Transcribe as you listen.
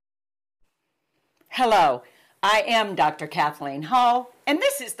Hello, I am Dr. Kathleen Hall, and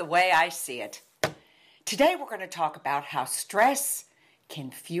this is The Way I See It. Today we're going to talk about how stress can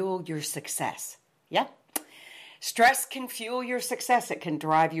fuel your success. Yeah? Stress can fuel your success. It can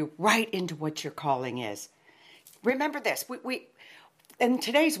drive you right into what your calling is. Remember this, we in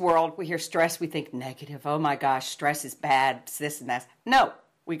today's world, we hear stress, we think negative. Oh my gosh, stress is bad, it's this and that. No,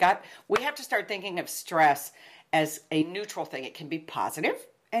 we have to start thinking of stress as a neutral thing. It can be positive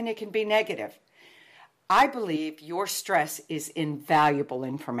and it can be negative. I believe your stress is invaluable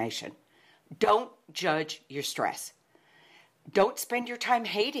information. Don't judge your stress. Don't spend your time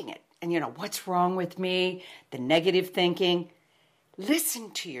hating it. And what's wrong with me? The negative thinking.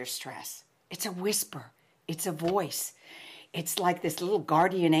 Listen to your stress. It's a whisper. It's a voice. It's like this little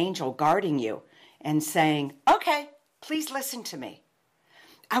guardian angel guarding you and saying, okay, please listen to me.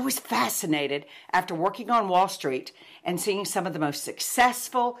 I was fascinated after working on Wall Street and seeing some of the most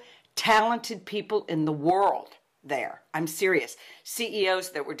successful, talented people in the world there. I'm serious.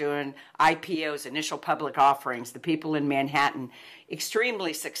 CEOs that were doing IPOs, initial public offerings, the people in Manhattan,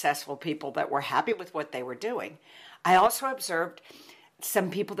 extremely successful people that were happy with what they were doing. I also observed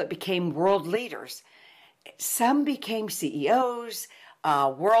some people that became world leaders. Some became CEOs,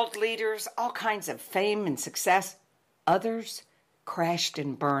 world leaders, all kinds of fame and success. Others crashed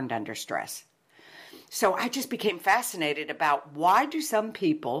and burned under stress. So I just became fascinated about why do some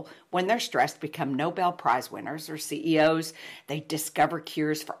people, when they're stressed, become Nobel Prize winners or CEOs. They discover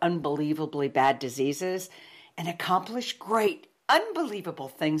cures for unbelievably bad diseases and accomplish great, unbelievable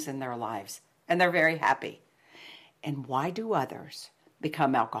things in their lives. And they're very happy. And why do others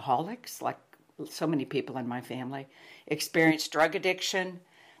become alcoholics, like so many people in my family, experience drug addiction,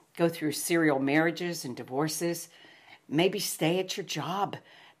 go through serial marriages and divorces, maybe stay at your job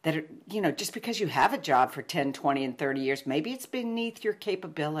that, just because you have a job for 10, 20, and 30 years, maybe it's beneath your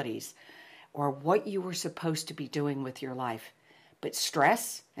capabilities or what you were supposed to be doing with your life. But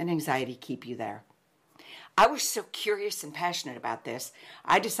stress and anxiety keep you there. I was so curious and passionate about this,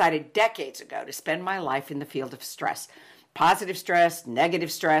 I decided decades ago to spend my life in the field of stress. Positive stress,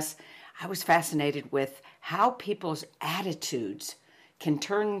 negative stress. I was fascinated with how people's attitudes can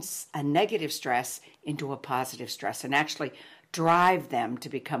turn a negative stress into a positive stress and actually drive them to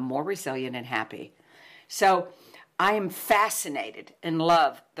become more resilient and happy. So I am fascinated and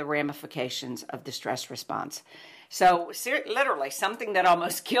love the ramifications of the stress response. So literally something that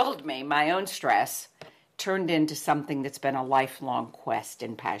almost killed me, my own stress, turned into something that's been a lifelong quest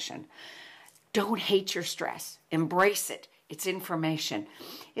and passion. Don't hate your stress. Embrace it. It's information.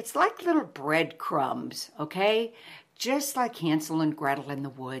 It's like little breadcrumbs, okay? Just like Hansel and Gretel in the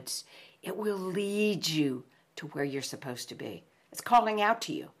woods. It will lead you to where you're supposed to be. It's calling out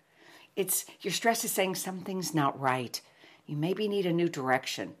to you. Your stress is saying something's not right. You maybe need a new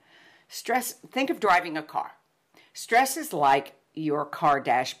direction. Stress, think of driving a car. Stress is like your car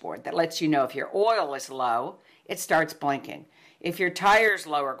dashboard that lets you know if your oil is low, it starts blinking. If your tire's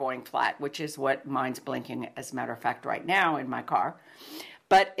low or going flat, which is what mine's blinking, as a matter of fact, right now in my car,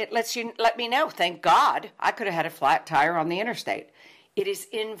 but it let me know, thank God, I could have had a flat tire on the interstate. It is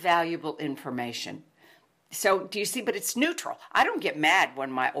invaluable information. So do you see, but it's neutral. I don't get mad when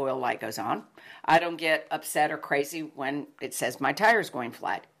my oil light goes on. I don't get upset or crazy when it says my tire's going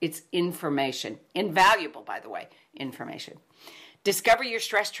flat. It's information. Invaluable, by the way, information. Discover your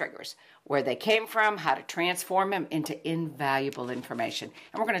stress triggers, where they came from, how to transform them into invaluable information.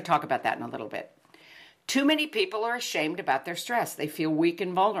 And we're going to talk about that in a little bit. Too many people are ashamed about their stress. They feel weak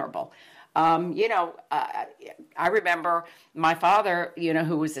and vulnerable. I remember my father,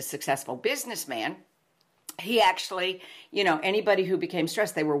 who was a successful businessman. He actually, anybody who became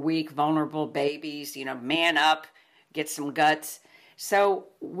stressed, they were weak, vulnerable babies, man up, get some guts. So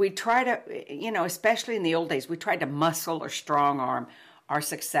we try to, especially in the old days, we tried to muscle or strong arm our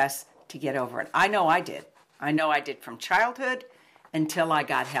success to get over it. I know I did. From childhood until I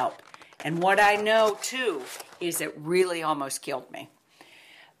got help. And what I know, too, is it really almost killed me.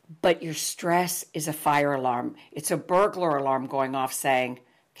 But your stress is a fire alarm. It's a burglar alarm going off saying,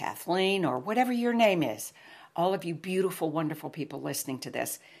 Kathleen, or whatever your name is, all of you beautiful, wonderful people listening to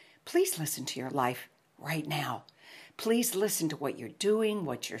this, please listen to your life right now. Please listen to what you're doing,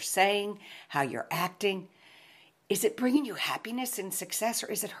 what you're saying, how you're acting. Is it bringing you happiness and success, or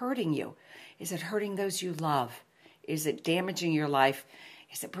is it hurting you? Is it hurting those you love? Is it damaging your life?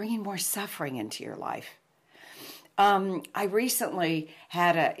 Is it bringing more suffering into your life? I recently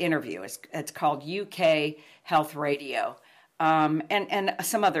had an interview. It's called UK Health Radio. And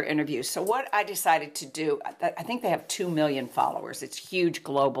some other interviews. So what I decided to do, I think they have 2 million followers. It's huge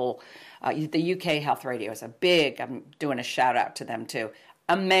global. The UK Health Radio is I'm doing a shout out to them too.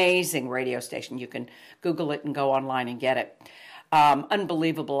 Amazing radio station. You can Google it and go online and get it.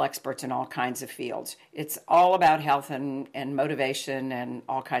 Unbelievable experts in all kinds of fields. It's all about health and motivation and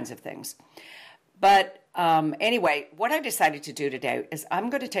all kinds of things. But anyway, what I decided to do today is I'm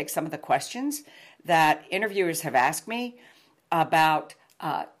going to take some of the questions that interviewers have asked me about,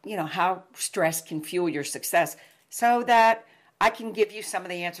 how stress can fuel your success, so that I can give you some of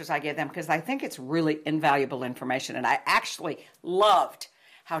the answers I give them, because I think it's really invaluable information. And I actually loved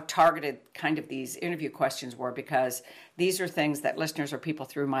how targeted kind of these interview questions were, because these are things that listeners or people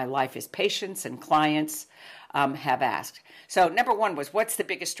through my life as patients and clients have asked. So number one was, what's the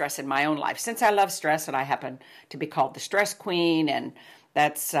biggest stress in my own life? Since I love stress and I happen to be called the stress queen, and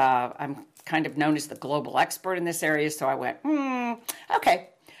that's I'm kind of known as the global expert in this area, so I went, okay,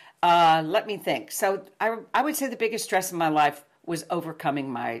 let me think. So I would say the biggest stress in my life was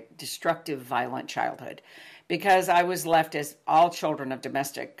overcoming my destructive, violent childhood. Because I was left, as all children of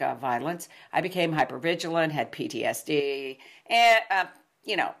domestic violence, I became hypervigilant, had PTSD, and,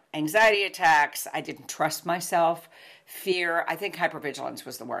 anxiety attacks. I didn't trust myself. Fear. I think hypervigilance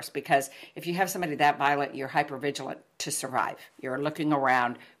was the worst, because if you have somebody that violent, you're hypervigilant to survive. You're looking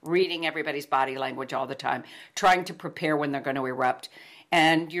around, reading everybody's body language all the time, trying to prepare when they're going to erupt.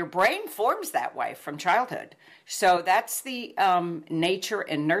 And your brain forms that way from childhood. So that's the nature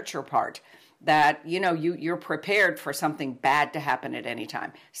and nurture part, that, you're prepared for something bad to happen at any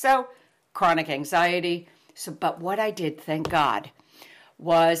time. So chronic anxiety. But what I did, thank God,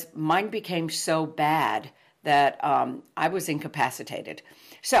 was mine became so bad that I was incapacitated.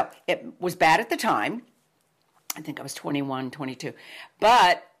 So it was bad at the time. I think I was 21, 22.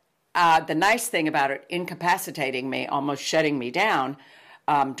 But the nice thing about it, incapacitating me, almost shutting me down,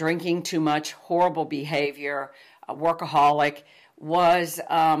 drinking too much, horrible behavior, a workaholic, was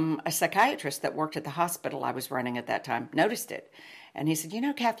a psychiatrist that worked at the hospital I was running at that time, noticed it. And he said,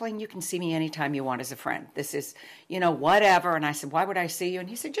 Kathleen, you can see me anytime you want as a friend. This is, whatever. And I said, why would I see you? And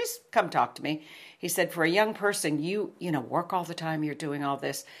he said, just come talk to me. He said, for a young person, you work all the time, you're doing all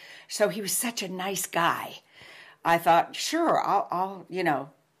this. So he was such a nice guy. I thought, sure, I'll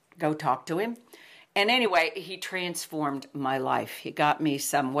go talk to him. And anyway, he transformed my life. He got me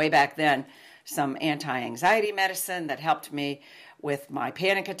way back then, some anti-anxiety medicine that helped me with my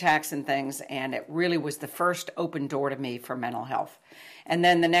panic attacks and things, and it really was the first open door to me for mental health. And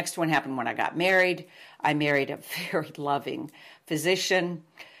then the next one happened when I got married. I married a very loving physician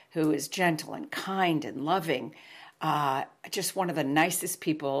who is gentle and kind and loving, just one of the nicest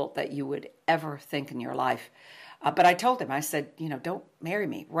people that you would ever think in your life. But I told him, I said, don't marry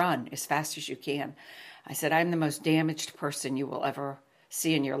me, run as fast as you can. I said, I'm the most damaged person you will ever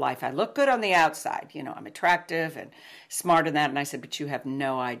see in your life. I look good on the outside. I'm attractive and smart in that. And I said, but you have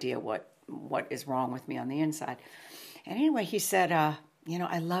no idea what is wrong with me on the inside. And anyway, he said, I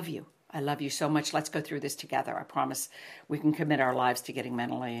love you. I love you so much. Let's go through this together. I promise we can commit our lives to getting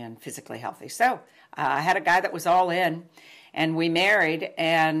mentally and physically healthy. So I had a guy that was all in, and we married.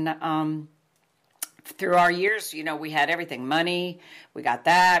 And through our years, we had everything. Money, we got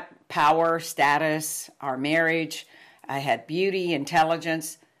that, power, status, our marriage. I had beauty,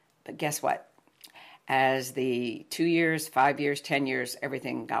 intelligence, but guess what? As the 2 years, 5 years, 10 years,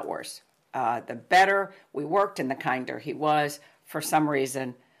 everything got worse. The better we worked and the kinder he was, for some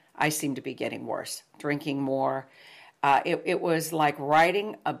reason, I seemed to be getting worse, drinking more. It was like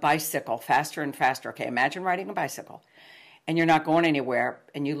riding a bicycle faster and faster. Okay, imagine riding a bicycle, and you're not going anywhere,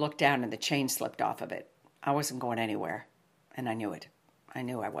 and you look down and the chain slipped off of it. I wasn't going anywhere, and I knew it. I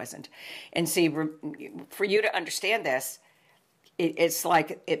knew I wasn't. And see, for you to understand this, it's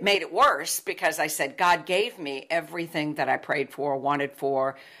like it made it worse, because I said, God gave me everything that I prayed for, wanted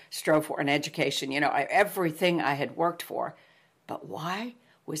for, strove for, an education, everything I had worked for. But why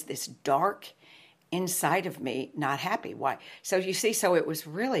was this dark inside of me not happy? Why? So you see, it was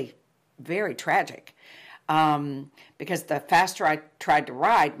really very tragic. Because the faster I tried to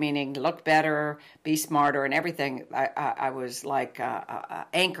ride, meaning look better, be smarter, and everything, I was like a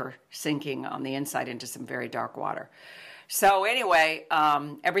anchor sinking on the inside into some very dark water. So anyway,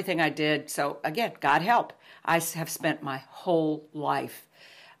 everything I did, so again, God help, I have spent my whole life,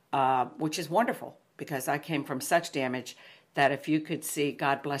 which is wonderful, because I came from such damage that if you could see,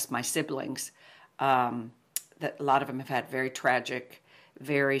 God bless my siblings, that a lot of them have had very tragic,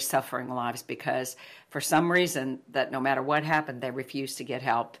 very suffering lives, because for some reason that no matter what happened, they refused to get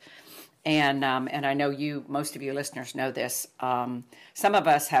help. And I know most of you listeners know this. Some of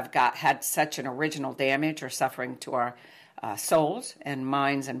us have had such an original damage or suffering to our souls and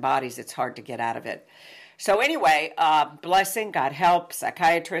minds and bodies, it's hard to get out of it. So anyway, blessing, God help,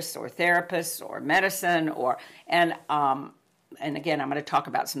 psychiatrists or therapists or medicine, and and again, I'm going to talk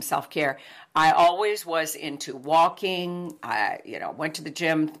about some self-care. I always was into walking. I, went to the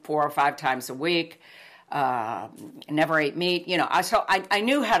gym 4 or 5 times a week. Never ate meat. I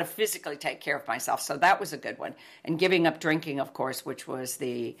knew how to physically take care of myself, so that was a good one. And giving up drinking, of course, which was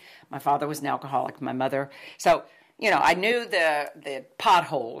my father was an alcoholic, my mother. So, I knew the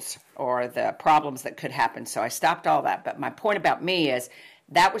potholes or the problems that could happen, so I stopped all that. But my point about me is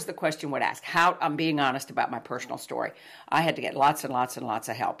that was the question would ask. How I'm being honest about my personal story. I had to get lots and lots and lots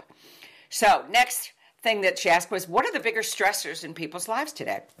of help. So next thing that she asked was, what are the bigger stressors in people's lives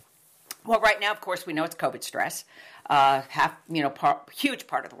today? Well, right now, of course, we know it's COVID stress. Huge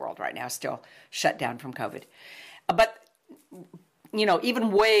part of the world right now is still shut down from COVID. But,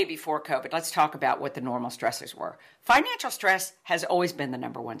 even way before COVID, let's talk about what the normal stressors were. Financial stress has always been the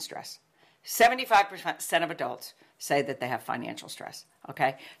number one stress. 75% of adults say that they have financial stress,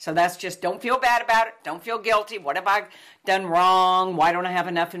 okay? So that's just, don't feel bad about it. Don't feel guilty. What have I done wrong? Why don't I have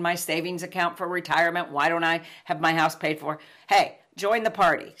enough in my savings account for retirement? Why don't I have my house paid for? Hey, join the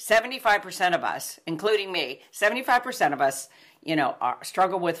party. 75% of us, including me, 75% of us,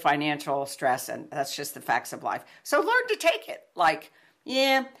 struggle with financial stress, and that's just the facts of life. So learn to take it.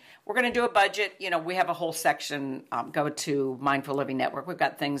 We're going to do a budget. We have a whole section, go to Mindful Living Network. We've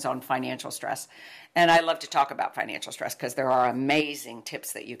got things on financial stress. And I love to talk about financial stress because there are amazing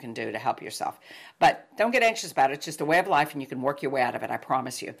tips that you can do to help yourself. But don't get anxious about it. It's just a way of life, and you can work your way out of it. I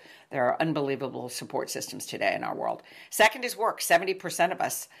promise you. There are unbelievable support systems today in our world. Second is work. 70% of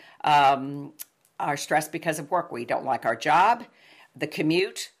us are stressed because of work. We don't like our job. The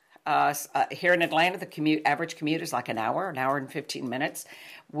commute. Here in Atlanta, the average commute is like an hour and 15 minutes.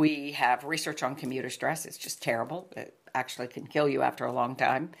 We have research on commuter stress. It's just terrible. It actually can kill you after a long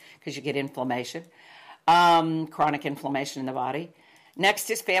time because you get inflammation, chronic inflammation in the body. Next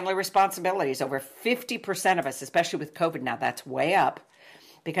is family responsibilities. Over 50% of us, especially with COVID now, that's way up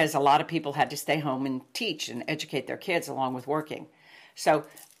because a lot of people had to stay home and teach and educate their kids along with working. So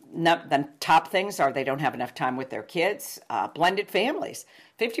the top things are they don't have enough time with their kids, blended families.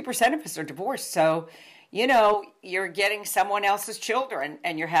 50% of us are divorced. So, you're getting someone else's children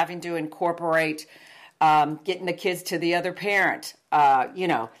and you're having to incorporate getting the kids to the other parent,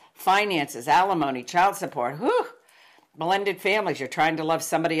 finances, alimony, child support. Whew. Blended families. You're trying to love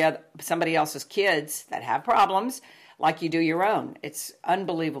somebody else's kids that have problems like you do your own. It's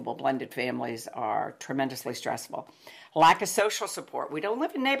unbelievable. Blended families are tremendously stressful. Lack of social support. We don't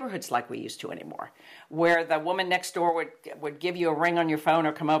live in neighborhoods like we used to anymore, where the woman next door would give you a ring on your phone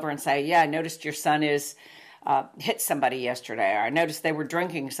or come over and say, yeah, I noticed your son hit somebody yesterday, or I noticed they were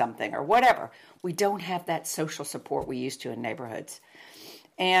drinking something, or whatever. We don't have that social support we used to in neighborhoods.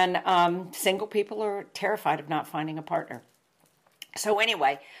 And single people are terrified of not finding a partner. So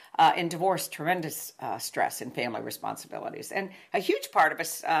anyway, in divorce, tremendous stress in family responsibilities. And a huge part of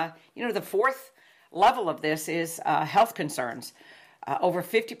us, the fourth level of this is health concerns. Over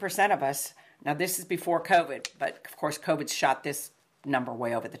 50% of us, now this is before COVID, but of course COVID shot this number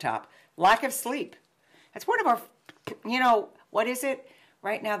way over the top. Lack of sleep. That's one of our, what is it?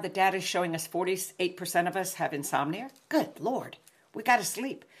 Right now the data is showing us 48% of us have insomnia. Good Lord, we got to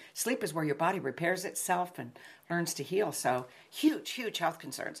sleep. Sleep is where your body repairs itself and learns to heal. So huge, huge health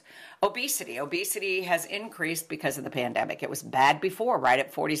concerns. Obesity. Obesity has increased because of the pandemic. It was bad before, right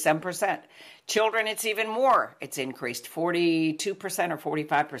at 47%. Children, it's even more. It's increased 42% or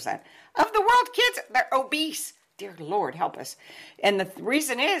 45%. Of the world, kids, they're obese. Dear Lord, help us. And the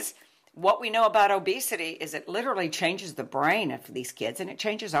reason is, what we know about obesity is it literally changes the brain of these kids, and it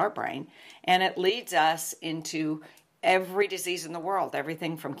changes our brain, and it leads us into every disease in the world,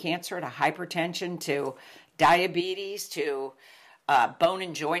 everything from cancer to hypertension to diabetes to bone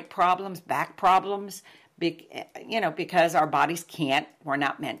and joint problems, back problems, because our bodies we're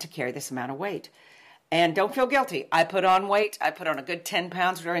not meant to carry this amount of weight. And don't feel guilty. I put on weight. I put on a good 10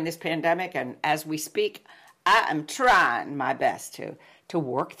 pounds during this pandemic, and as we speak, I am trying my best to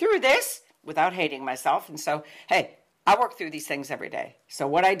work through this without hating myself. And so, hey, I work through these things every day. So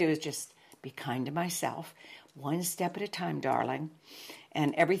what I do is just be kind to myself. One step at a time, darling.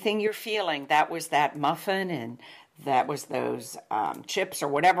 And everything you're feeling, that was that muffin and that was those chips or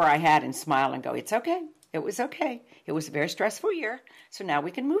whatever I had, and smile and go, it's okay. It was okay. It was a very stressful year. So now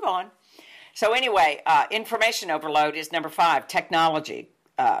we can move on. So anyway, information overload is number 5, technology.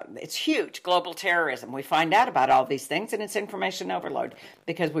 It's huge. Global terrorism. We find out about all these things, and it's information overload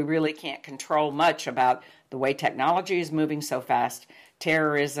because we really can't control much about the way technology is moving so fast,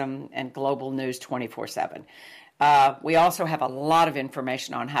 terrorism, and global news 24/7. We also have a lot of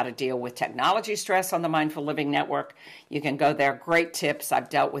information on how to deal with technology stress on the Mindful Living Network. You can go there. Great tips. I've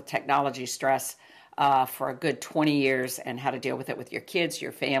dealt with technology stress for a good 20 years and how to deal with it with your kids,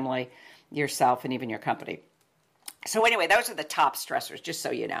 your family, yourself, and even your company. So anyway, those are the top stressors, just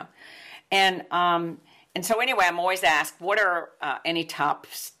so you know. And so anyway, I'm always asked, what are any top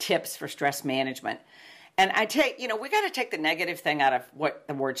tips for stress management? And I take, we got to take the negative thing out of what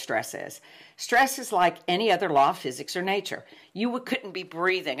the word stress is. Stress is like any other law of physics or nature. You couldn't be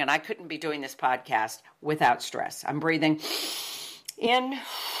breathing, and I couldn't be doing this podcast without stress. I'm breathing in,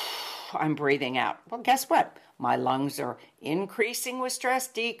 I'm breathing out. Well, guess what? My lungs are increasing with stress,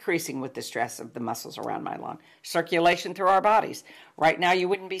 decreasing with the stress of the muscles around my lung. Circulation through our bodies. Right now, you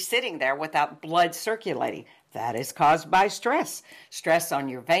wouldn't be sitting there without blood circulating. That is caused by stress. Stress on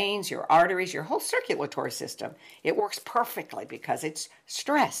your veins, your arteries, your whole circulatory system. It works perfectly because it's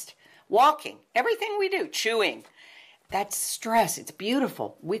stressed. Walking, everything we do, chewing, that's stress. It's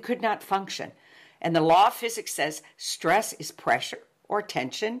beautiful. We could not function. And the law of physics says stress is pressure or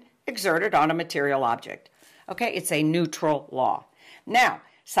tension exerted on a material object. Okay, it's a neutral law. Now,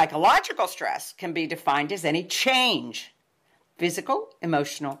 psychological stress can be defined as any change, physical,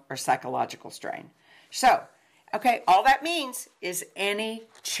 emotional, or psychological strain. So, okay, all that means is any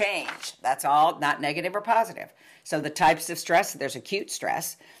change. That's all, not negative or positive. So the types of stress, there's acute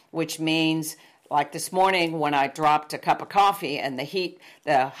stress, which means like this morning when I dropped a cup of coffee and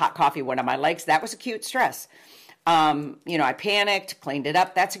the hot coffee went on my legs, that was acute stress. I panicked, cleaned it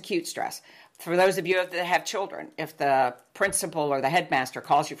up, that's acute stress. For those of you that have children, if the principal or the headmaster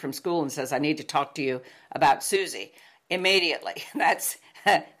calls you from school and says, I need to talk to you about Susie, immediately, that's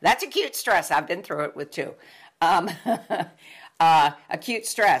acute stress. I've been through it with two. Acute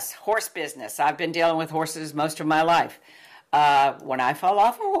stress, horse business. I've been dealing with horses most of my life. When I fall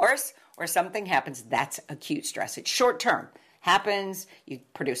off a horse or something happens, that's acute stress. It's short term. Happens, you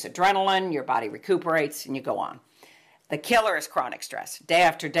produce adrenaline, your body recuperates, and you go on. The killer is chronic stress, day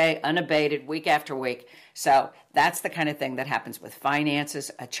after day, unabated, week after week. So that's the kind of thing that happens with finances,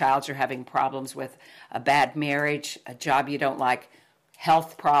 a child you're having problems with, a bad marriage, a job you don't like,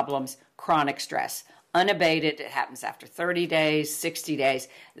 health problems, chronic stress. Unabated, it happens after 30 days, 60 days.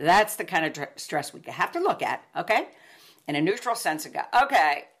 That's the kind of stress we have to look at, okay? In a neutral sense and go,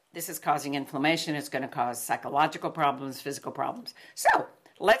 okay, this is causing inflammation. It's going to cause psychological problems, physical problems. So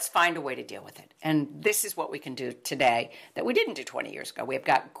let's find a way to deal with it. And this is what we can do today that we didn't do 20 years ago. We've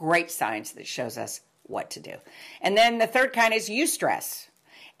got great science that shows us what to do. And then the third kind is eustress.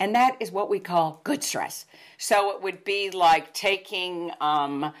 And that is what we call good stress. So it would be like taking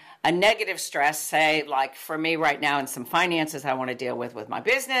a negative stress, say like for me right now in some finances I want to deal with my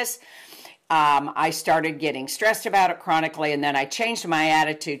business. I started getting stressed about it chronically, and then I changed my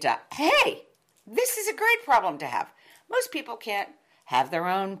attitude to, hey, this is a great problem to have. Most people can't have their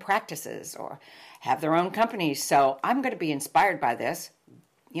own practices or have their own companies, so I'm going to be inspired by this.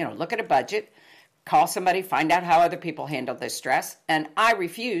 Look at a budget, call somebody, find out how other people handle this stress, and I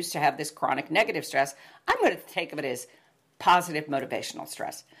refuse to have this chronic negative stress. I'm going to think of it as positive motivational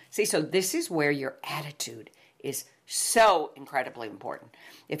stress. See, so this is where your attitude is so incredibly important.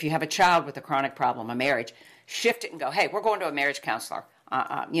 If you have a child with a chronic problem, a marriage, shift it and go, hey, we're going to a marriage counselor.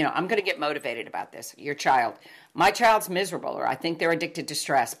 I'm going to get motivated about this. Your child, my child's miserable, or I think they're addicted to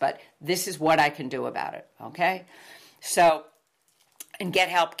stress, but this is what I can do about it, okay? So, and get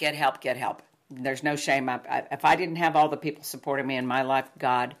help, get help, get help. There's no shame. If I didn't have all the people supporting me in my life,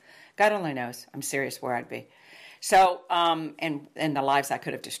 God only knows. I'm serious where I'd be. So, and the lives I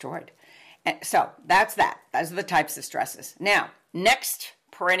could have destroyed. And so that's that. Those are the types of stresses. Now, next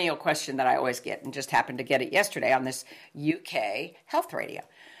perennial question that I always get, and just happened to get it yesterday on this UK health radio.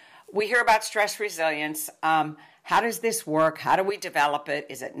 We hear about stress resilience. How does this work? How do we develop it?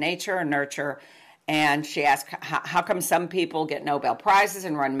 Is it nature or nurture? And she asked, how come some people get Nobel Prizes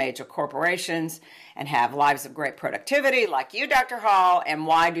and run major corporations and have lives of great productivity like you, Dr. Hall, and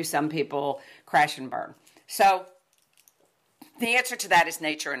why do some people crash and burn? So the answer to that is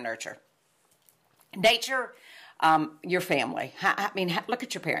nature and nurture. Nature, your family. Look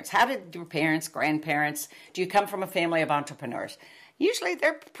at your parents. How did your parents, grandparents, do you come from a family of entrepreneurs? Usually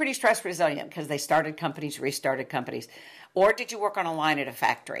they're pretty stress resilient because they started companies, restarted companies. Or did you work on a line at a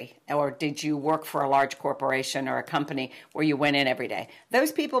factory? Or did you work for a large corporation or a company where you went in every day?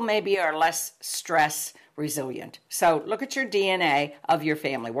 Those people maybe are less stress resilient. So look at your DNA of your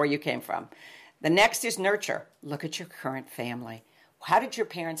family, where you came from. The next is nurture. Look at your current family. How did your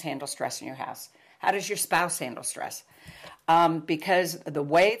parents handle stress in your house? How does your spouse handle stress? Because the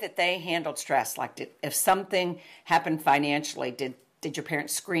way that they handled stress, like if something happened financially, did your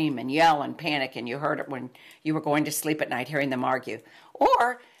parents scream and yell and panic and you heard it when you were going to sleep at night hearing them argue?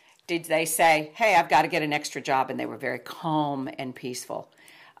 Or did they say, hey, I've got to get an extra job, and they were very calm and peaceful?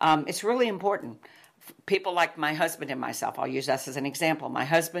 It's really important. People like my husband and myself, I'll use us as an example. My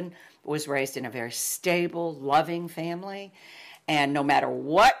husband was raised in a very stable, loving family, and no matter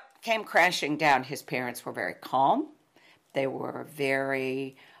what came crashing down, his parents were very calm. They were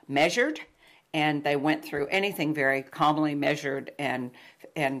very measured, and they went through anything very calmly measured and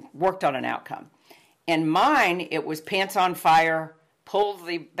worked on an outcome. In mine, it was pants on fire, pull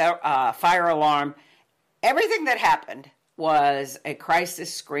the fire alarm. Everything that happened was a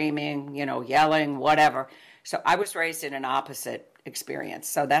crisis, screaming, yelling, whatever. So I was raised in an opposite experience.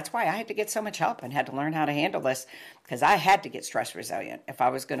 So that's why I had to get so much help and had to learn how to handle this, because I had to get stress resilient if I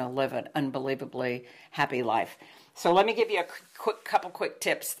was going to live an unbelievably happy life. So let me give you a couple quick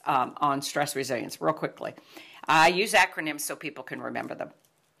tips on stress resilience real quickly. I use acronyms so people can remember them.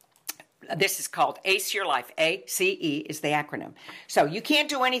 This is called ACE Your Life. ACE is the acronym. So you can't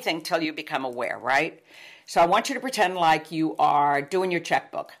do anything till you become aware, right? So I want you to pretend like you are doing your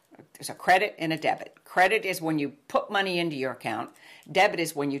checkbook. There's a credit and a debit. Credit is when you put money into your account. Debit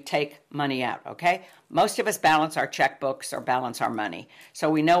is when you take money out, okay? Most of us balance our checkbooks or balance our money. So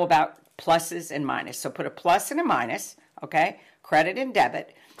we know about pluses and minuses. So put a plus and a minus, okay? Credit and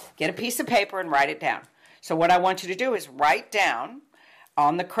debit. Get a piece of paper and write it down. So what I want you to do is write down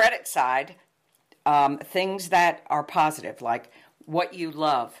on the credit side things that are positive, like what you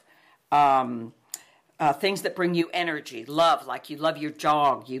love, things that bring you energy, love, like you love your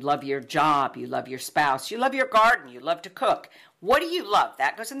dog, you love your job, you love your spouse, you love your garden, you love to cook. What do you love?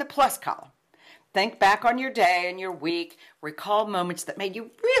 That goes in the plus column. Think back on your day and your week. Recall moments that made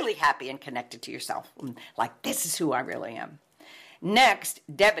you really happy and connected to yourself. Like, this is who I really am. Next,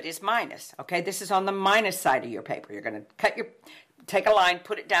 debit is minus. Okay, this is on the minus side of your paper. You're going to take a line,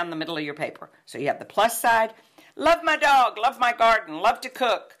 put it down the middle of your paper. So you have the plus side. Love my dog, love my garden, love to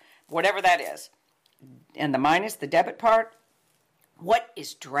cook, whatever that is. And the minus, the debit part, what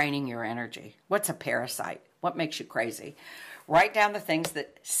is draining your energy? What's a parasite? What makes you crazy? Write down the things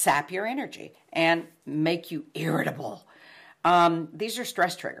that sap your energy and make you irritable. These are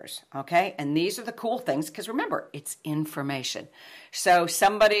stress triggers, okay? And these are the cool things, because remember, it's information. So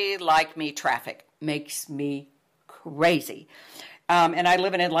somebody like me, traffic makes me crazy. And I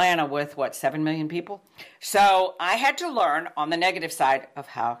live in Atlanta with, 7 million people? So I had to learn on the negative side of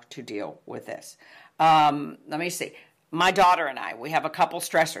how to deal with this. Let me see. My daughter and I, we have a couple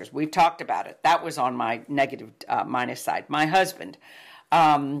stressors. We've talked about it. That was on my negative minus side. My husband,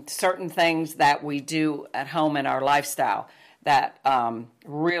 certain things that we do at home in our lifestyle that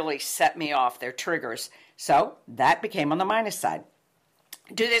really set me off. They're triggers. So that became on the minus side.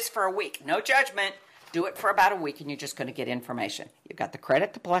 Do this for a week. No judgment. Do it for about a week, and you're just going to get information. You've got the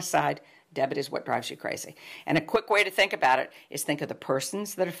credit, the plus side. Debit is what drives you crazy. And a quick way to think about it is think of the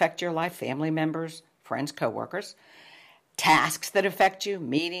persons that affect your life, family members, friends, coworkers, tasks that affect you,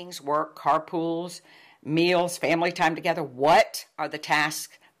 meetings, work, carpools, meals, family time together. What are the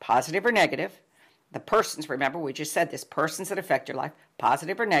tasks, positive or negative? The persons, remember, we just said this, persons that affect your life,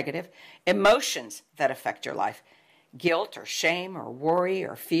 positive or negative. Emotions that affect your life, guilt or shame or worry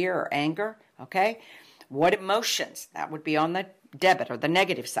or fear or anger, okay? What emotions? That would be on the debit or the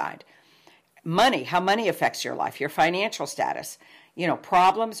negative side. Money, how money affects your life, your financial status,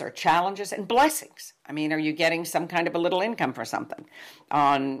 problems or challenges and blessings. I mean, are you getting some kind of a little income for something?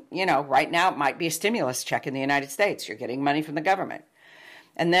 Right now it might be a stimulus check in the United States. You're getting money from the government.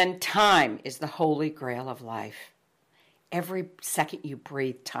 And then time is the holy grail of life. Every second you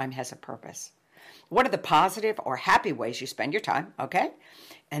breathe, time has a purpose. What are the positive or happy ways you spend your time, okay?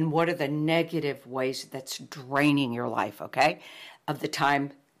 And what are the negative ways that's draining your life, okay, of the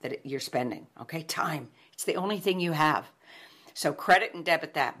time that you're spending, okay? Time. It's the only thing you have. So credit and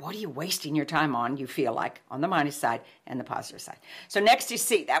debit that. What are you wasting your time on, you feel like, on the minus side and the positive side? So next is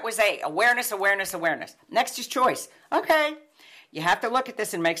C. That was A. Awareness, awareness, awareness. Next is choice. Okay. You have to look at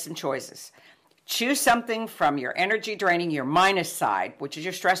this and make some choices. Choose something from your energy draining, your minus side, which is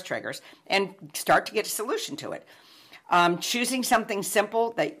your stress triggers, and start to get a solution to it. Choosing something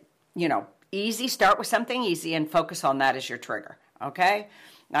simple that, easy, start with something easy and focus on that as your trigger, okay?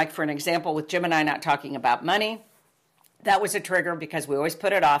 Like for an example, with Jim and I not talking about money, that was a trigger because we always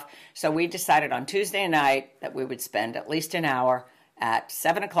put it off. So we decided on Tuesday night that we would spend at least an hour at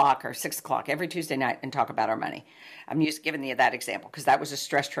 7 o'clock or 6 o'clock every Tuesday night and talk about our money. I'm just giving you that example because that was a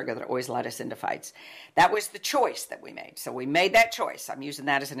stress trigger that always led us into fights. That was the choice that we made. So we made that choice. I'm using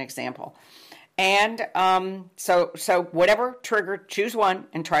that as an example. And so whatever trigger, choose one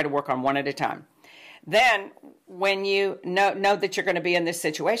and try to work on one at a time. Then when you know that you're going to be in this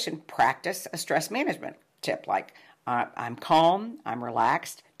situation, practice a stress management tip like I'm calm, I'm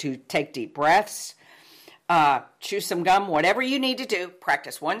relaxed, to take deep breaths, chew some gum, whatever you need to do,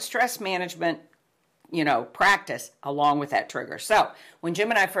 practice one stress management practice along with that trigger. So when Jim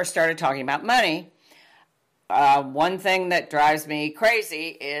and I first started talking about money, one thing that drives me crazy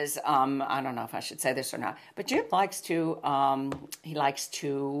is, I don't know if I should say this or not, but Jim likes to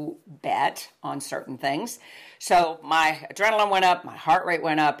bet on certain things. So my adrenaline went up, my heart rate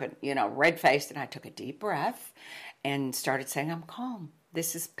went up, and, red-faced, and I took a deep breath and started saying, I'm calm.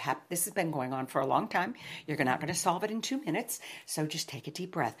 This has been going on for a long time. You're not going to solve it in 2 minutes, so just take a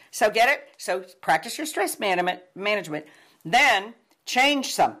deep breath. So get it? So practice your stress management. Then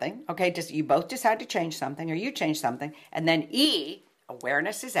change something, okay? You both decide to change something, or you change something. And then E,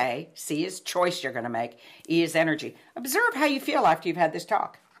 awareness is A, C is choice you're going to make, E is energy. Observe how you feel after you've had this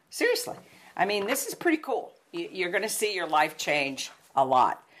talk. Seriously. I mean, this is pretty cool. You're going to see your life change a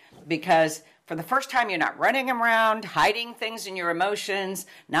lot, because for the first time, you're not running around, hiding things in your emotions,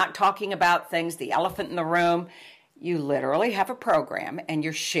 not talking about things, the elephant in the room. You literally have a program, and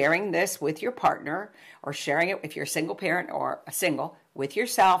you're sharing this with your partner, or sharing it if you're a single parent or a single with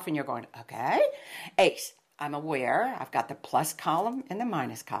yourself, and you're going, okay, ACE, I'm aware. I've got the plus column and the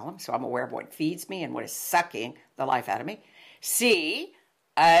minus column, so I'm aware of what feeds me and what is sucking the life out of me. C,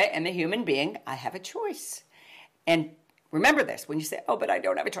 I am a human being. I have a choice. And remember this, when you say, oh, but I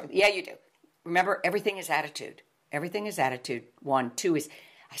don't have a choice. Yeah, you do. Remember, everything is attitude. Everything is attitude. 1, 2 is,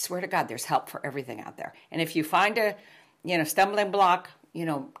 I swear to God, there's help for everything out there. And if you find a, stumbling block,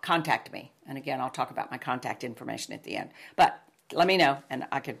 contact me. And again, I'll talk about my contact information at the end. But let me know, and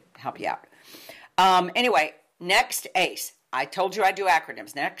I can help you out. Anyway, next, ACE. I told you I do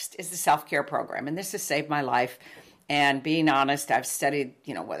acronyms. Next is the self-care program, and this has saved my life. And being honest, I've studied,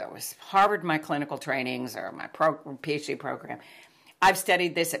 whether it was Harvard, my clinical trainings, or my PhD program, I've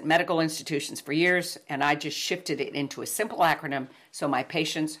studied this at medical institutions for years, and I just shifted it into a simple acronym so my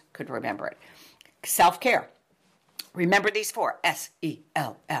patients could remember it. Self-care. Remember these 4.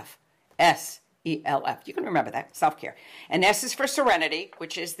 S-E-L-F. S-E-L-F. You can remember that. Self-care. And S is for serenity,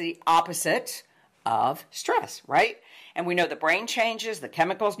 which is the opposite of stress, right? And we know the brain changes, the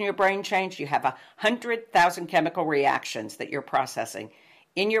chemicals in your brain change. You have 100,000 chemical reactions that you're processing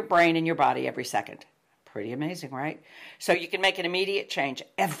in your brain and your body every second. Pretty amazing, right? So you can make an immediate change.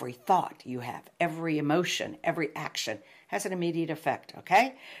 Every thought you have, every emotion, every action has an immediate effect,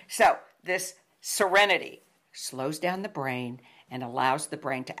 okay? So this serenity slows down the brain and allows the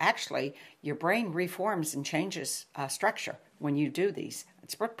brain to actually, your brain reforms and changes structure when you do these.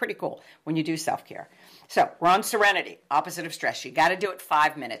 It's pretty cool when you do self-care. So we're on serenity, opposite of stress. You got to do it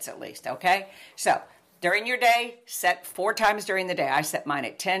 5 minutes at least, okay? So during your day, set 4 times during the day. I set mine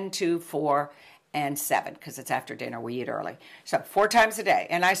at 10, 2, 4, and 7, because it's after dinner. We eat early. So 4 times a day,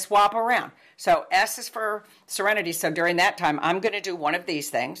 and I swap around. So S is for serenity. So during that time, I'm going to do one of these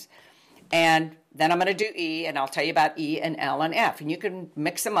things, and then I'm going to do E, and I'll tell you about E and L and F. And you can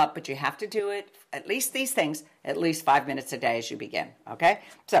mix them up, but you have to do it, at least these things, at least 5 minutes a day as you begin, okay?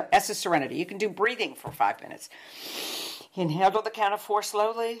 So S is serenity. You can do breathing for 5 minutes. Inhale to the count of 4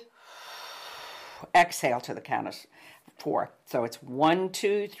 slowly. Exhale to the count of 4. So it's 1,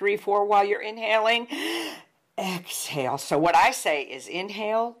 2, 3, 4 while you're inhaling. Exhale. So what I say is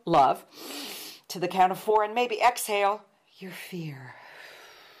inhale, love, to the count of 4, and maybe exhale your fear.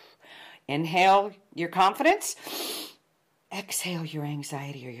 Inhale your confidence. Exhale your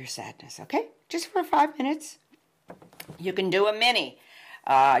anxiety or your sadness, okay? Just for 5 minutes. You can do a mini.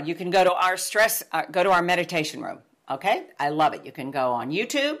 You can go to our meditation room, okay? I love it. You can go on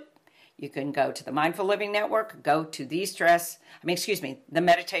YouTube. You can go to the Mindful Living Network, go to the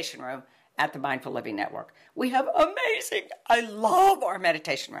meditation room at the Mindful Living Network. We have I love our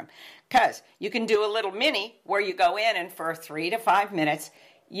meditation room, because you can do a little mini where you go in, and for 3 to 5 minutes,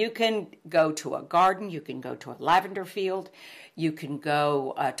 you can go to a garden, you can go to a lavender field, you can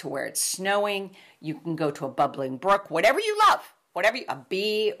go to where it's snowing, you can go to a bubbling brook, whatever you love, a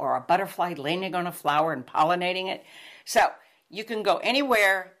bee or a butterfly landing on a flower and pollinating it. So you can go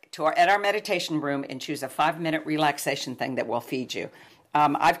anywhere at our meditation room and choose a 5-minute relaxation thing that will feed you.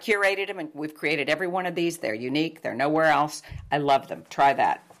 I've curated them, and we've created every one of these. They're unique. They're nowhere else. I love them. Try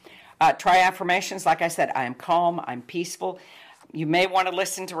that. Try affirmations. Like I said, I am calm. I'm peaceful. You may want to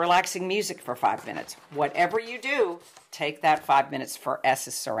listen to relaxing music for 5 minutes. Whatever you do, take that 5 minutes for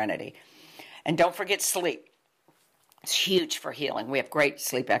S's serenity. And don't forget sleep. It's huge for healing. We have great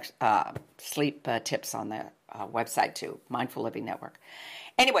sleep tips on the website too, Mindful Living Network.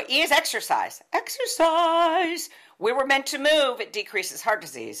 Anyway, E is exercise. Exercise. We were meant to move. It decreases heart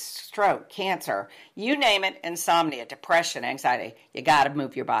disease, stroke, cancer, you name it, insomnia, depression, anxiety. You got to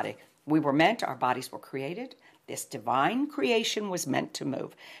move your body. Our bodies were created. This divine creation was meant to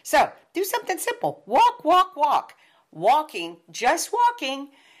move. So do something simple. Walk, walk, walk. Just walking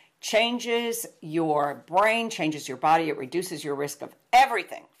changes your brain, changes your body. It reduces your risk of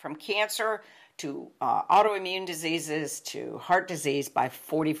everything from cancer to autoimmune diseases to heart disease by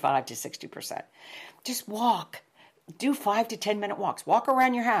 45 to 60%. Just walk. Do 5 to 10 minute walks. Walk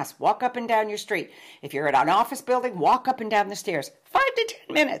around your house. Walk up and down your street. If you're at an office building, walk up and down the stairs. 5 to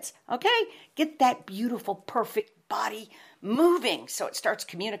 10 minutes, okay? Get that beautiful, perfect body moving so it starts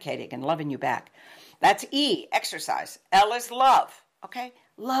communicating and loving you back. That's E, exercise. L is love, okay?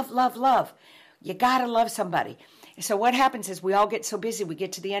 Love, love, love. You got to love somebody. So what happens is we all get so busy, we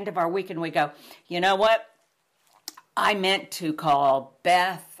get to the end of our week and we go, you know what? I meant to call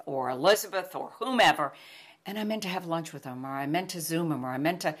Beth or Elizabeth or whomever, and I meant to have lunch with them, or I meant to Zoom them, or I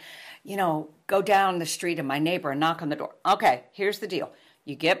meant to, go down the street to my neighbor and knock on the door. Okay, here's the deal.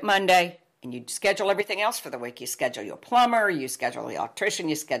 You get Monday, and you schedule everything else for the week. You schedule your plumber, you schedule the electrician,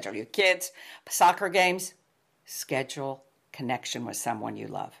 you schedule your kids, soccer games. Schedule connection with someone you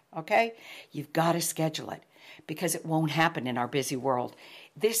love, okay? You've got to schedule it because it won't happen in our busy world.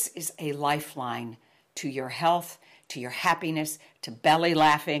 This is a lifeline to your health, to your happiness, to belly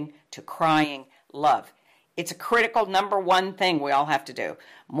laughing, to crying, love. It's a critical number one thing we all have to do.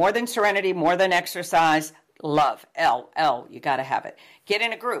 More than serenity, more than exercise, love. L, you got to have it. Get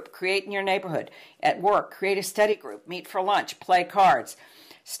in a group, create in your neighborhood. At work, create a study group, meet for lunch, play cards.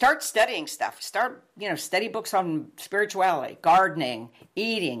 Start studying stuff. Start, study books on spirituality, gardening,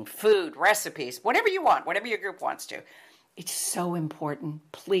 eating, food, recipes, whatever you want, whatever your group wants to. It's so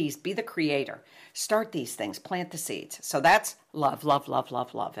important. Please be the creator. Start these things, plant the seeds. So that's love, love, love,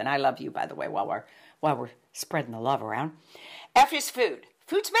 love, love. And I love you, by the way, while we're spreading the love around. F is food.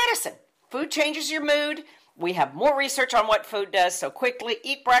 Food's medicine. Food changes your mood. We have more research on what food does, so quickly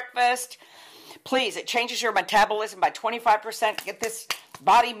eat breakfast. Please, it changes your metabolism by 25%. Get this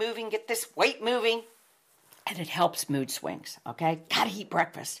body moving, get this weight moving, and it helps mood swings, okay? Gotta eat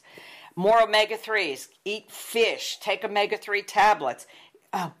breakfast. More omega-3s. Eat fish. Take omega-3 tablets.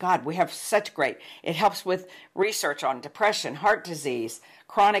 Oh, God, we have such great. It helps with research on depression, heart disease,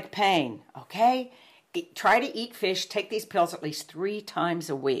 chronic pain, okay? Try to eat fish. Take these pills at least 3 times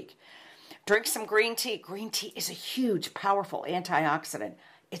a week. Drink some green tea. Green tea is a huge, powerful antioxidant.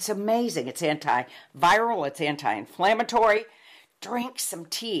 It's amazing. It's antiviral. It's anti-inflammatory. Drink some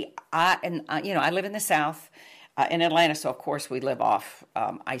tea. I live in the South, in Atlanta, so of course we live off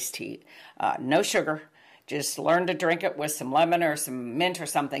iced tea. No sugar. Just learn to drink it with some lemon or some mint or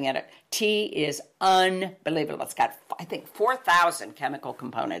something in it. Tea is unbelievable. It's got, I think, 4,000 chemical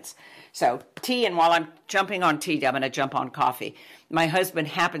components. So tea, and while I'm jumping on tea, I'm going to jump on coffee. My husband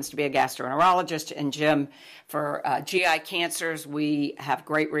happens to be a gastroenterologist, and Jim, for GI cancers, we have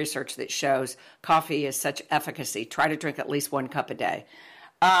great research that shows coffee is such efficacy. Try to drink at least 1 cup a day.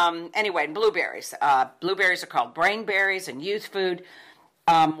 Anyway, blueberries. Blueberries are called brain berries and youth food.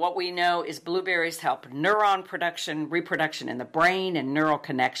 What we know is blueberries help neuron reproduction in the brain, and neural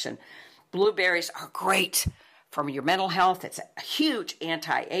connection. Blueberries are great for your mental health. It's a huge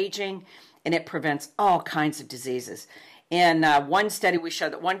anti-aging, and it prevents all kinds of diseases. In one study, we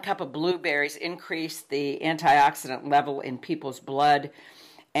showed that 1 cup of blueberries increased the antioxidant level in people's blood,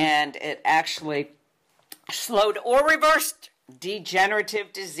 and it actually slowed or reversed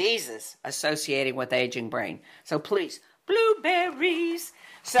degenerative diseases associating with aging brain. So please, blueberries.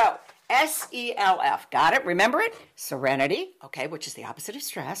 So, SELF, got it? Remember it? Serenity, okay, which is the opposite of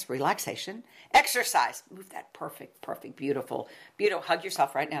stress, relaxation. Exercise, move that perfect, beautiful, hug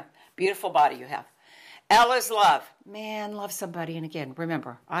yourself right now. Beautiful body you have. L is love. Man, love somebody. And again,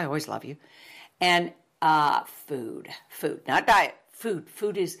 remember, I always love you. And food, not diet, food.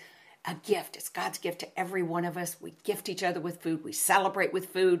 Food is a gift. It's God's gift to every one of us. We gift each other with food. We celebrate with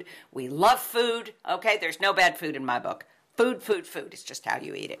food. We love food. Okay, there's no bad food in my book. Food. It's just how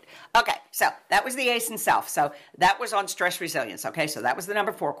you eat it. Okay, so that was the ACE and SELF. So that was on stress resilience. Okay, so that was the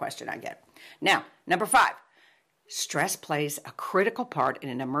number 4 question I get. Now, number 5. Stress plays a critical part in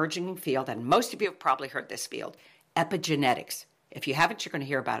an emerging field, and most of you have probably heard this field, epigenetics. If you haven't, you're going to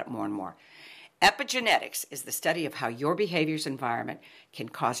hear about it more and more. Epigenetics is the study of how your behavior's environment can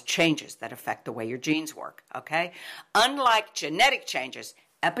cause changes that affect the way your genes work, okay? Unlike genetic changes,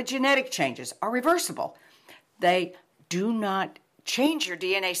 epigenetic changes are reversible. They do not change your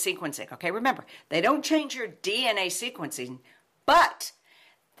DNA sequencing, okay? Remember, they don't change your DNA sequencing, but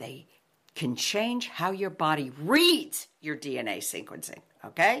they can change how your body reads your DNA sequencing,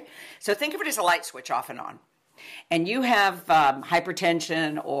 okay? So think of it as a light switch off and on. And you have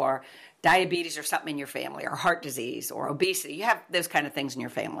hypertension or diabetes or something in your family, or heart disease or obesity. You have those kind of things in your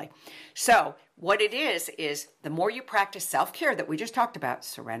family. So what it is the more you practice self-care that we just talked about,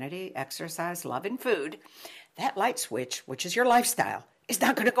 serenity, exercise, love, and food, that light switch, which is your lifestyle, is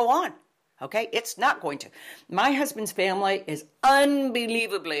not going to go on. Okay, it's not going to. My husband's family is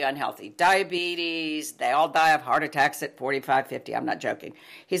unbelievably unhealthy. Diabetes, they all die of heart attacks at 45, 50. I'm not joking.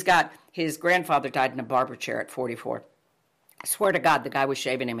 His grandfather died in a barber chair at 44. I swear to God, the guy was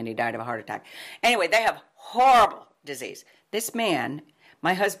shaving him and he died of a heart attack. Anyway, they have horrible disease. This man,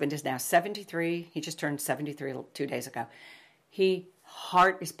 my husband, is now 73. He just turned 73 2 days ago.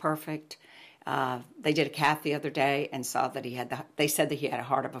 Heart is perfect. They did a cath the other day and saw that they said that he had a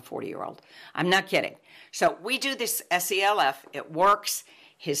heart of a 40-year-old. I'm not kidding. So we do this SELF. It works.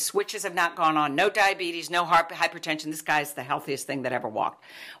 His switches have not gone on. No diabetes, no heart hypertension. This guy's the healthiest thing that ever walked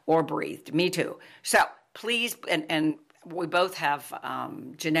or breathed. Me too. So please, and we both have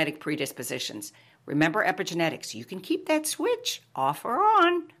genetic predispositions. Remember epigenetics. You can keep that switch off or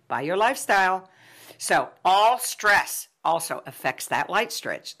on by your lifestyle. So all stress also affects that light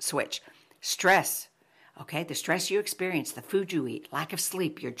switch. Stress, okay, the stress you experience, the food you eat, lack of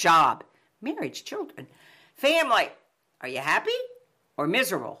sleep, your job, marriage, children, family. Are you happy or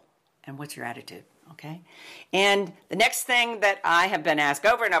miserable? And what's your attitude, okay? And the next thing that I have been asked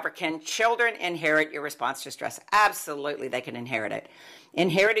over and over, can children inherit your response to stress? Absolutely, they can inherit it.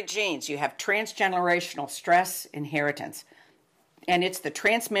 Inherited genes, you have transgenerational stress inheritance. And it's the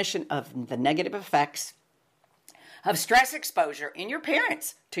transmission of the negative effects of stress exposure in your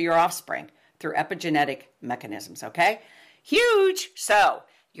parents to your offspring through epigenetic mechanisms, okay? Huge! So,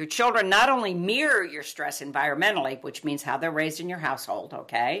 your children not only mirror your stress environmentally, which means how they're raised in your household,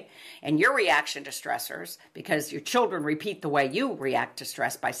 okay? And your reaction to stressors, because your children repeat the way you react to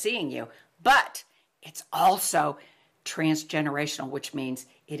stress by seeing you, but it's also transgenerational, which means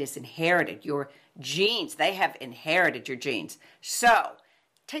it is inherited. Your genes, they have inherited your genes. So,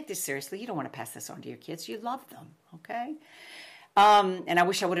 take this seriously. You don't want to pass this on to your kids. You love them, okay? And I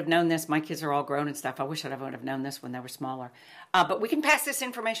wish I would have known this. My kids are all grown and stuff. I wish I would have known this when they were smaller. But we can pass this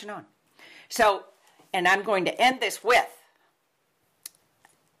information on. So, and I'm going to end this with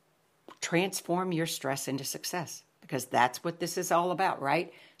transform your stress into success, because that's what this is all about,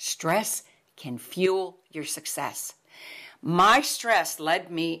 right? Stress can fuel your success. My stress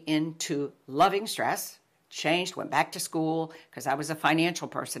led me into loving stress. Changed, went back to school because I was a financial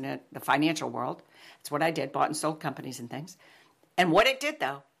person in the financial world. That's what I did, bought and sold companies and things. And what it did,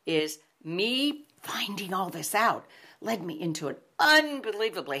 though, is me finding all this out led me into an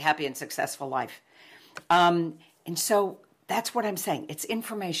unbelievably happy and successful life. And so that's what I'm saying. It's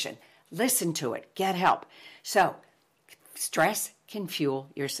information. Listen to it. Get help. So stress can fuel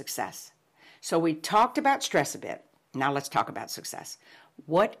your success. So we talked about stress a bit. Now let's talk about success.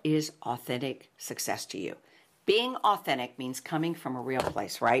 What is authentic success to you? Being authentic means coming from a real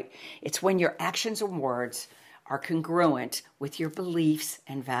place, right? It's when your actions and words are congruent with your beliefs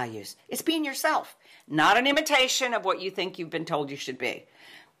and values. It's being yourself, not an imitation of what you think you've been told you should be.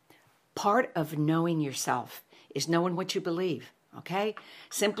 Part of knowing yourself is knowing what you believe, okay?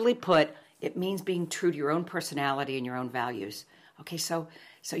 Simply put, it means being true to your own personality and your own values. Okay, so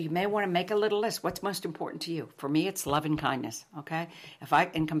you may want to make a little list. What's most important to you? For me, it's love and kindness, okay?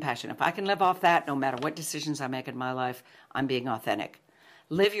 And compassion. If I can live off that, no matter what decisions I make in my life, I'm being authentic.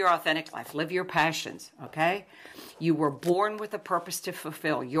 Live your authentic life. Live your passions, okay? You were born with a purpose to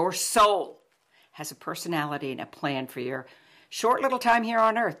fulfill. Your soul has a personality and a plan for your short little time here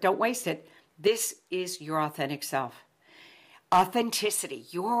on earth. Don't waste it. This is your authentic self. Authenticity,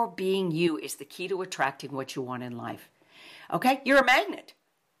 your being you, is the key to attracting what you want in life. Okay? You're a magnet.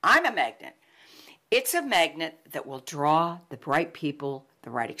 I'm a magnet. It's a magnet that will draw the right people, the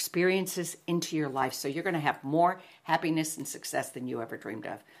right experiences into your life, so you're going to have more happiness and success than you ever dreamed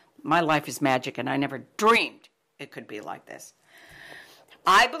of. My life is magic, and I never dreamed it could be like this.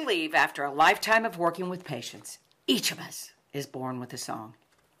 I believe after a lifetime of working with patients, each of us is born with a song.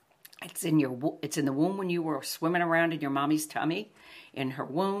 It's in the womb when you were swimming around in your mommy's tummy, in her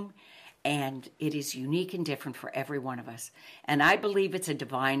womb, and it is unique and different for every one of us. And I believe it's a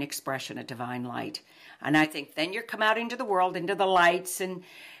divine expression, a divine light. And I think then you come out into the world, into the lights and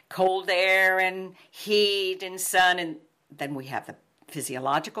cold air and heat and sun, and then we have the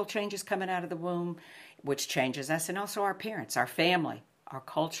physiological changes coming out of the womb, which changes us, and also our parents, our family, our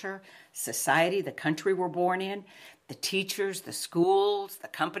culture, society, the country we're born in, the teachers, the schools, the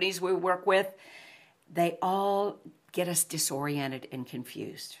companies we work with. They all get us disoriented and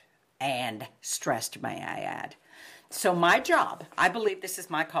confused. And stressed, may I add. So my job, I believe this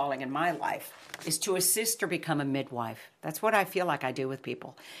is my calling in my life, is to assist or become a midwife. That's what I feel like I do with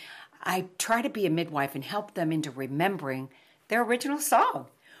people. I try to be a midwife and help them into remembering their original song,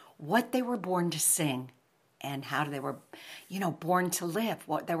 what they were born to sing, and how they were, born to live,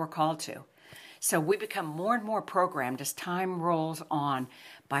 what they were called to. So we become more and more programmed as time rolls on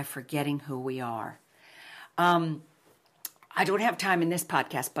by forgetting who we are. I don't have time in this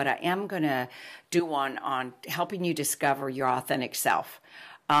podcast, but I am going to do one on helping you discover your authentic self.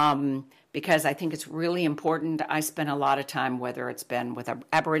 Because I think it's really important. I spend a lot of time, whether it's been with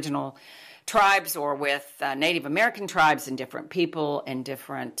Aboriginal tribes or with Native American tribes and different people and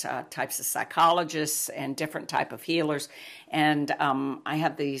different types of psychologists and different type of healers. And I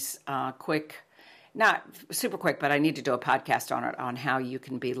have these quick, not super quick, but I need to do a podcast on it, on how you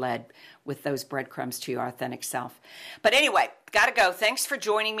can be led with those breadcrumbs to your authentic self. But anyway, got to go. Thanks for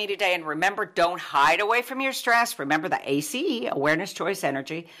joining me today. And remember, don't hide away from your stress. Remember the ACE, Awareness, Choice,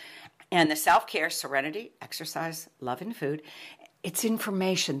 Energy, and the self-care, serenity, exercise, love, and food. It's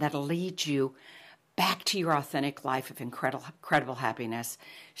information that'll lead you back to your authentic life of incredible happiness.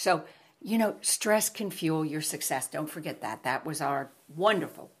 So, stress can fuel your success. Don't forget that. That was our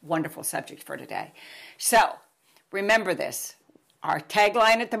wonderful, wonderful subject for today. So, remember this. Our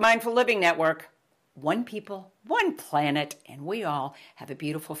tagline at the Mindful Living Network: one people, one planet, and we all have a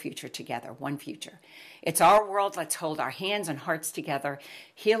beautiful future together, one future. It's our world. Let's hold our hands and hearts together,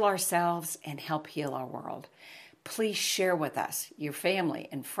 heal ourselves, and help heal our world. Please share with us, your family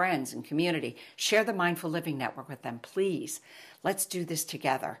and friends and community. Share the Mindful Living Network with them, please. Let's do this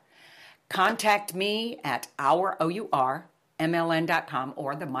together. Contact me at MLN.com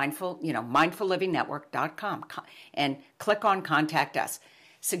or the mindfullivingnetwork.com and click on Contact Us.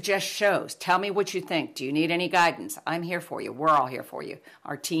 Suggest shows. Tell me what you think. Do you need any guidance? I'm here for you. We're all here for you.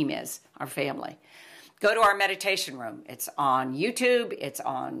 Our team is, our family. Go to our meditation room. It's on YouTube. It's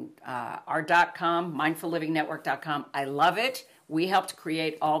on our .com, mindfullivingnetwork.com. I love it. We helped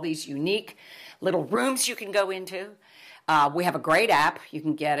create all these unique little rooms you can go into. We have a great app. You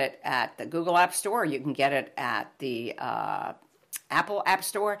can get it at the Google App Store. You can get it at the Apple App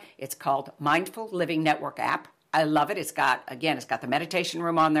Store. It's called Mindful Living Network app. I love it. It's got the meditation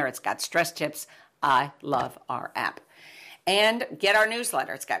room on there. It's got stress tips. I love our app. And get our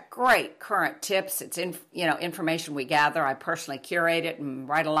newsletter. It's got great current tips. It's information we gather. I personally curate it and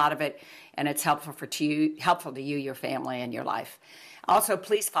write a lot of it, and it's helpful to you, your family, and your life. Also,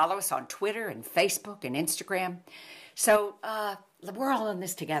 please follow us on Twitter and Facebook and Instagram. So we're all in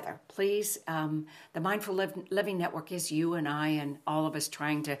this together. Please, the Mindful Living Network is you and I and all of us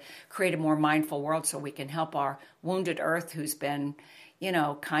trying to create a more mindful world so we can help our wounded earth who's been,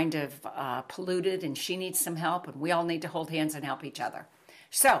 kind of polluted, and she needs some help, and we all need to hold hands and help each other.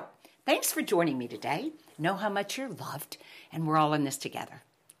 So thanks for joining me today. Know how much you're loved, and we're all in this together.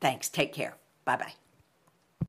 Thanks. Take care. Bye-bye.